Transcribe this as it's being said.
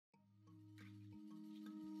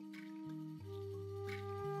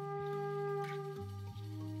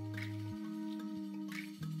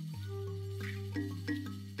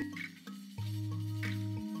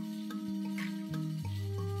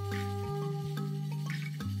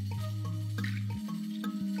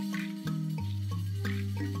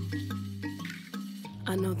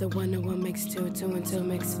I know the one and one makes two, two and two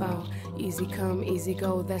makes four. Easy come, easy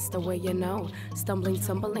go, that's the way you know. Stumbling,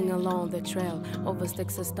 tumbling along the trail, over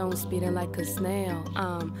sticks of stone, speeding like a snail.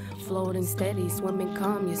 I'm floating steady, swimming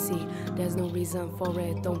calm, you see. There's no reason for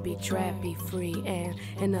it, don't be trapped, be free. And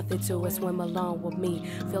nothing to it, swim along with me.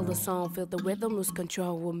 Feel the song, feel the rhythm, lose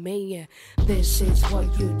control with me, yeah. This is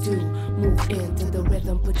what you do, move into the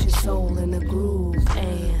rhythm, put your soul in the groove.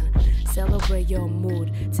 And celebrate your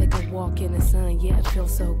mood, take a walk in the sun, yeah, it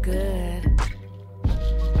feels so good.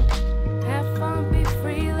 Have fun, be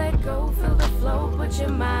free, let go, feel the flow, put your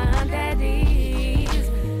mind at ease.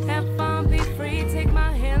 Have fun, be free, take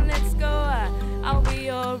my hand, let's go, I'll be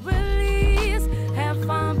your release. Have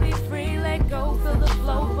fun, be free, let go, feel the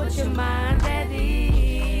flow, put your mind at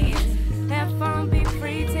ease. Have fun, be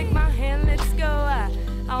free, take my hand, let's go,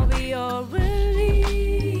 I'll be your release.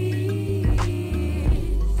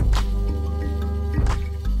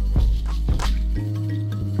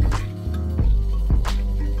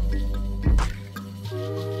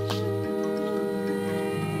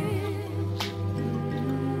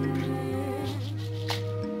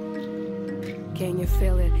 Can you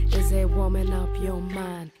feel it? Is it warming up your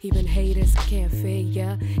mind? Even haters can't feel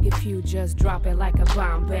ya if you just drop it like a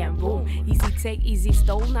bomb, bam, boom. Easy take, easy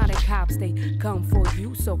stole, not a cops, they come for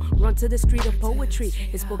you. So run to the street of poetry,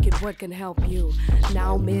 it's spoken word can help you.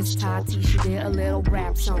 Now Miss Tati, she did a little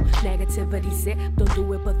rap song. Negativity said, don't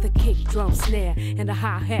do it but the kick, drum, snare, and the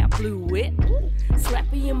hi-hat blew it.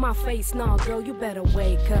 Slap me in my face, nah girl, you better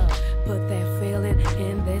wake up. Put that feeling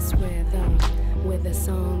in this rhythm. With the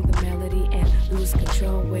song, the melody, and lose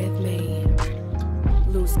control with me.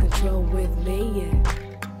 Lose control with me, yeah.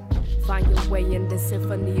 Find your way in the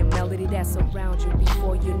symphony of melody that's around you.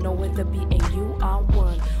 Before you know it, the beat and you are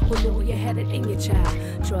one. Who knew where you're headed in your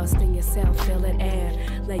child? Trust in yourself, feel it,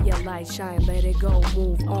 and let your light shine, let it go.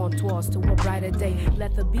 Move on towards to a brighter day.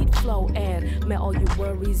 Let the beat flow and melt all your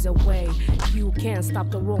worries away. You can't stop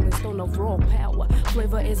the rolling stone of raw power.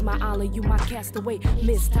 Flavor is my island, you my castaway.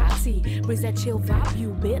 Miss Tati, brings that chill vibe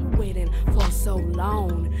you've been waiting for so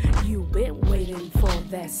long. You've been waiting for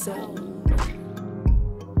that soul.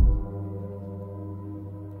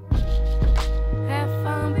 Have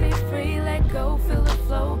fun, be free, let go, feel the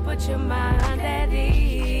flow, put your mind at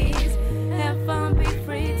ease. Have fun, be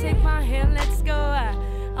free, take my hand, let's go,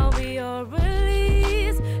 I'll be your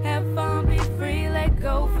release. Have fun, be free, let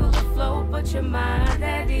go, feel the flow, put your mind